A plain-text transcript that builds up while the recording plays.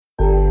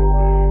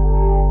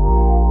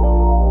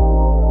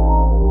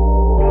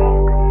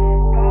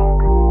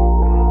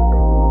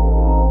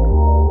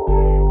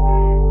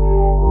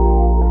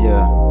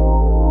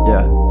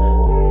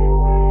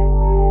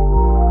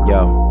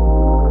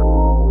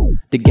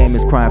The game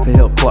is crying for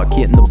help, Clark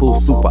Kent in the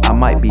booth, super. I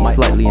might be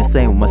slightly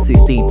insane with my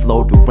 16th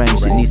flow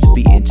deranged. It needs to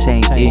be in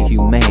chains,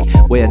 inhumane.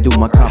 Way I do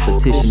my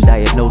competition,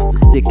 diagnosed the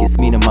sickest,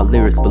 meaning my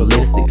lyrics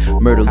ballistic.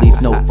 Murder leaf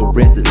note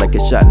forensic, like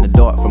a shot in the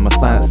dark from a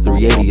science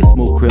 380. A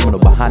smooth criminal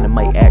behind the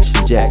mic, Action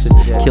Jackson,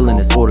 killing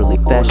this orderly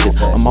fashion.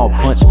 I'm all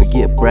punch,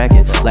 forget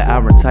bragging, like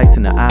Iron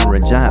Tyson, the Iron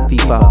Giant,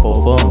 P5 for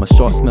fun. My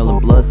shark smelling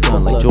blood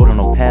son, like Jordan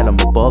on pad,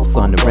 I'm above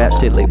son. The rap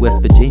shit like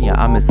West Virginia,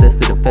 I'm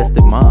incested, a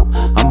festive mom.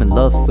 I'm in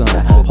love, son.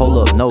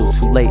 Hold up, no,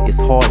 too late, it's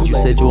hard. You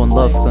said you in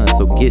love, son,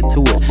 so get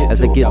to it. As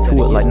I get to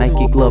it, like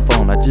Nike glove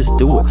on, I just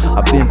do it.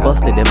 I've been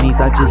busted, that means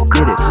I just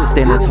did it.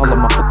 Standing tall on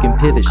my fucking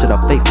pivot. Should I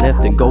fake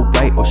left and go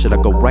right, or should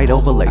I go right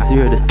over like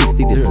 0 to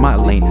 60? This my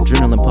lane,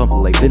 adrenaline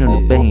pumping like venom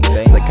in the vein.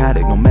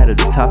 Psychotic, no matter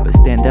the topic,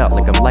 stand out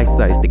like I'm life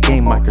size. The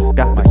game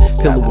microscopic,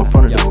 pillow in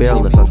front of the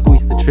barrel as I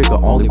squeeze the trigger.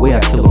 Only way I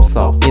kill them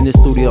soft. In the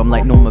studio, I'm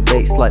like Norman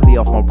Bates, slightly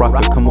off my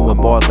rocker, coming with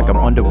bars like I'm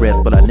under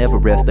rest, but I never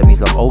rest. That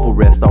means I'm over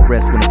rest. I'll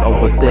rest when it's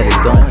over, said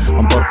and done.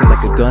 I'm busting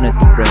like a gun at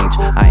the range.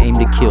 I aim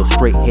to kill,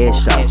 straight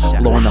headshots,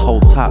 blowing the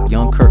whole top.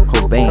 Young Kurt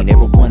Cobain,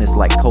 everyone is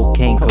like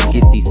cocaine. Come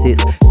get these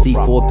hits.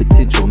 C4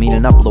 potential,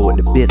 meaning I blow it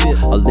to bits.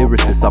 A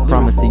lyricist, I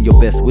promise in your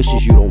best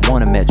wishes you don't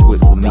wanna match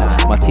wits with me.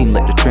 My team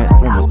like the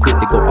Transformers, quick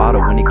to go auto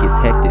when it gets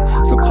hectic.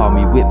 So call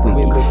me Whip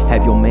Wiggy.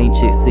 Have your main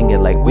chick sing it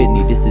like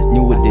Whitney. This is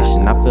new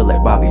edition. I feel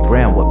like Bobby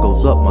Brown. What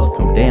goes up must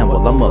come down.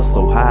 Well, I'm up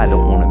so high, I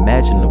don't wanna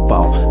imagine the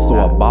fall. So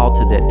I ball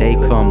till that day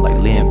come like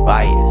Lynn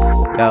Bias.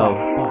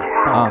 Yo.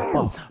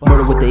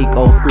 Murder with the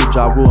eco, screw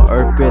jaw, ruin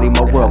earth, gritty.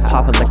 My world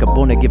popping like a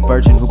born-again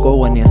virgin who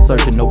go in there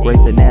searching. No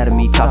Grey's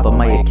Anatomy, top of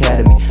my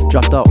academy.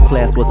 Dropped out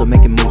class, wasn't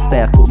making moves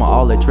fast. Put my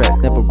all in tracks,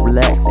 never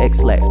relax.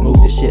 X-lax, move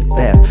the shit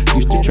fast.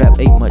 Used to trap,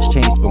 ain't much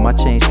change, but my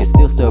change can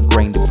still sell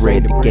grain to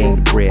bread. To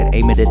gain the bread,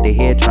 aim it at their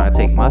head, trying to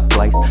take my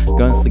slice.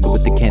 Gunslinger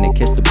with the cannon,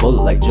 catch the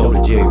bullet like Joe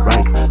to Jerry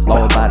Rice.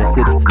 Law-abiding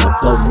citizen, the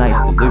flow nice,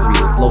 delivery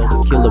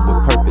explosive, killer with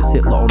purpose.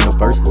 Hitler on the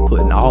verses,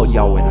 putting all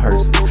y'all in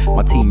hearses.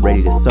 My team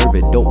ready to serve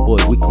it, dope boy,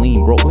 we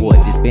clean, broke boy,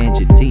 disband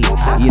your team.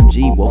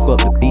 EMG woke up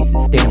the beasts,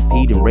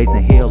 stampeding,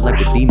 raising hell like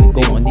a demon.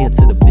 Going near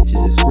to the bitches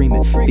and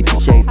screaming. 50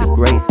 shades of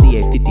gray,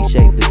 CA 50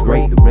 shades of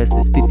gray. The rest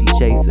is 50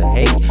 shades of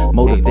hate.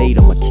 Motivate,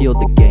 I'ma kill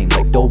the game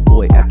like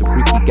Doughboy. After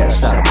Ricky got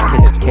shot, I'ma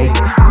catch a case.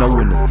 No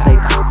one is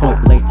safe. Point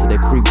blank till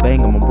they free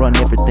bang. I'ma run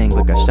everything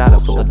like I shot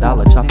up for the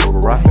dollar. Chop over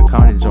rocket,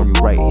 carnage on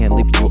your right hand,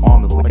 leaving you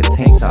armless like a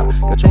tank top.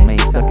 Got your main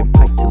sucking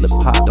pipe till it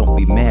pop. Don't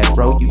be mad,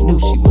 bro. You knew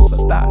she was a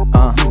thought.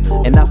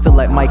 And I feel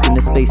like Mike in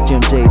the Space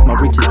Jam J's. My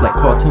reach is like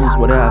cartoons.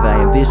 Whatever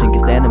I envision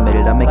gets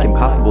animated. I make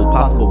impossible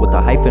possible with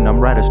a hyphen. I'm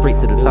riding straight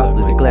to the top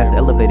of the glass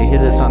elevator. Hear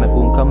the sonic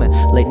boom coming.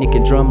 Late Nick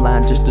and drum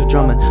line, just a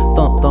drumming.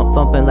 Thump, thump,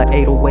 thumping like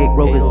 808.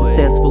 Road is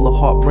success, full of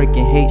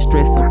heartbreaking hate,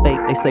 stress, and fate.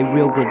 They say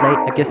real relate.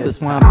 I guess that's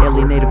why I'm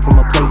alienated from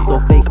a place so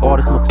fake.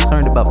 Artists more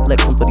concerned about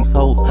flexing for these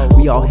hoes.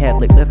 We all had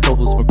like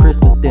leftovers from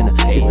Christmas dinner.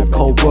 It's a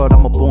cold world,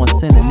 I'm a born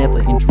sinner. Never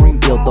in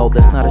Dreamville though.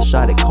 That's not a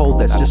shot at cold.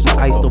 That's just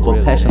my iced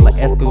over passion like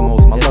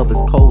Eskimos. My love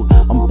is cold.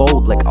 I'm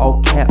bold like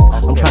all caps.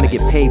 I'm trying to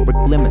get paid. Brick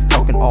limits,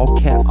 talking all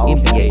caps.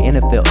 NBA,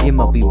 NFL,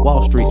 MLB,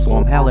 Wall Street. So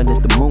I'm howling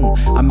at the moon.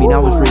 I mean, I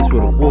was raised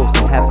with the wolves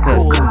and half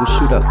past noon with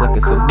shootouts like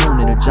a saloon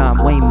in a John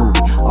Wayne movie.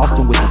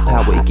 Austin with the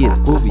power, it gets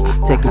groovy.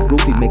 Take a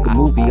groupie, make a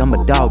movie. I'm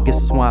a dog, guess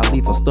that's why I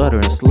leave on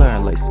stuttering and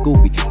slurring like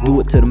Scooby. Do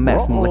it to the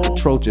maximum like a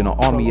Trojan. An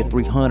army of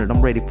 300.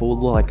 I'm ready for a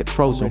war like a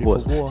Trojan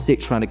horse. Sick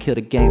trying to kill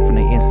the game from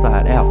the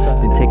inside out.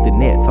 Then take the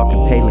net,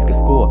 talking pay like a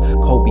score.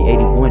 Kobe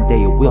 81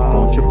 day, a whip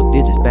going triple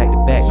digits back to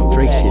back. No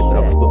Drake shit, but I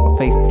was put my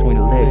face between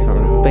the legs.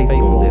 Her face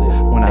gon' lift.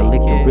 When I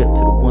lick and rip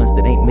to the ones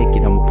that ain't make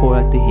it, I'ma pour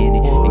out the Henny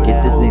and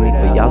get this Zenny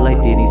for y'all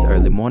like Diddy's.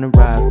 Early morning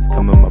rises,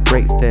 coming my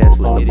break fast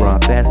like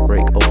LeBron fast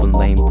break. Open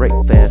lane break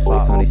fast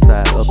like sunny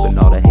side up and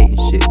all the hating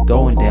shit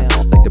going down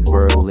like the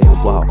Berlin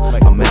Wall.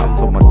 I'm out,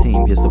 told my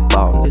team here's the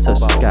ball and touch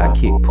the sky,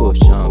 kick push,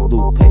 young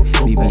Lupe.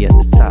 Meet me at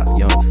the top.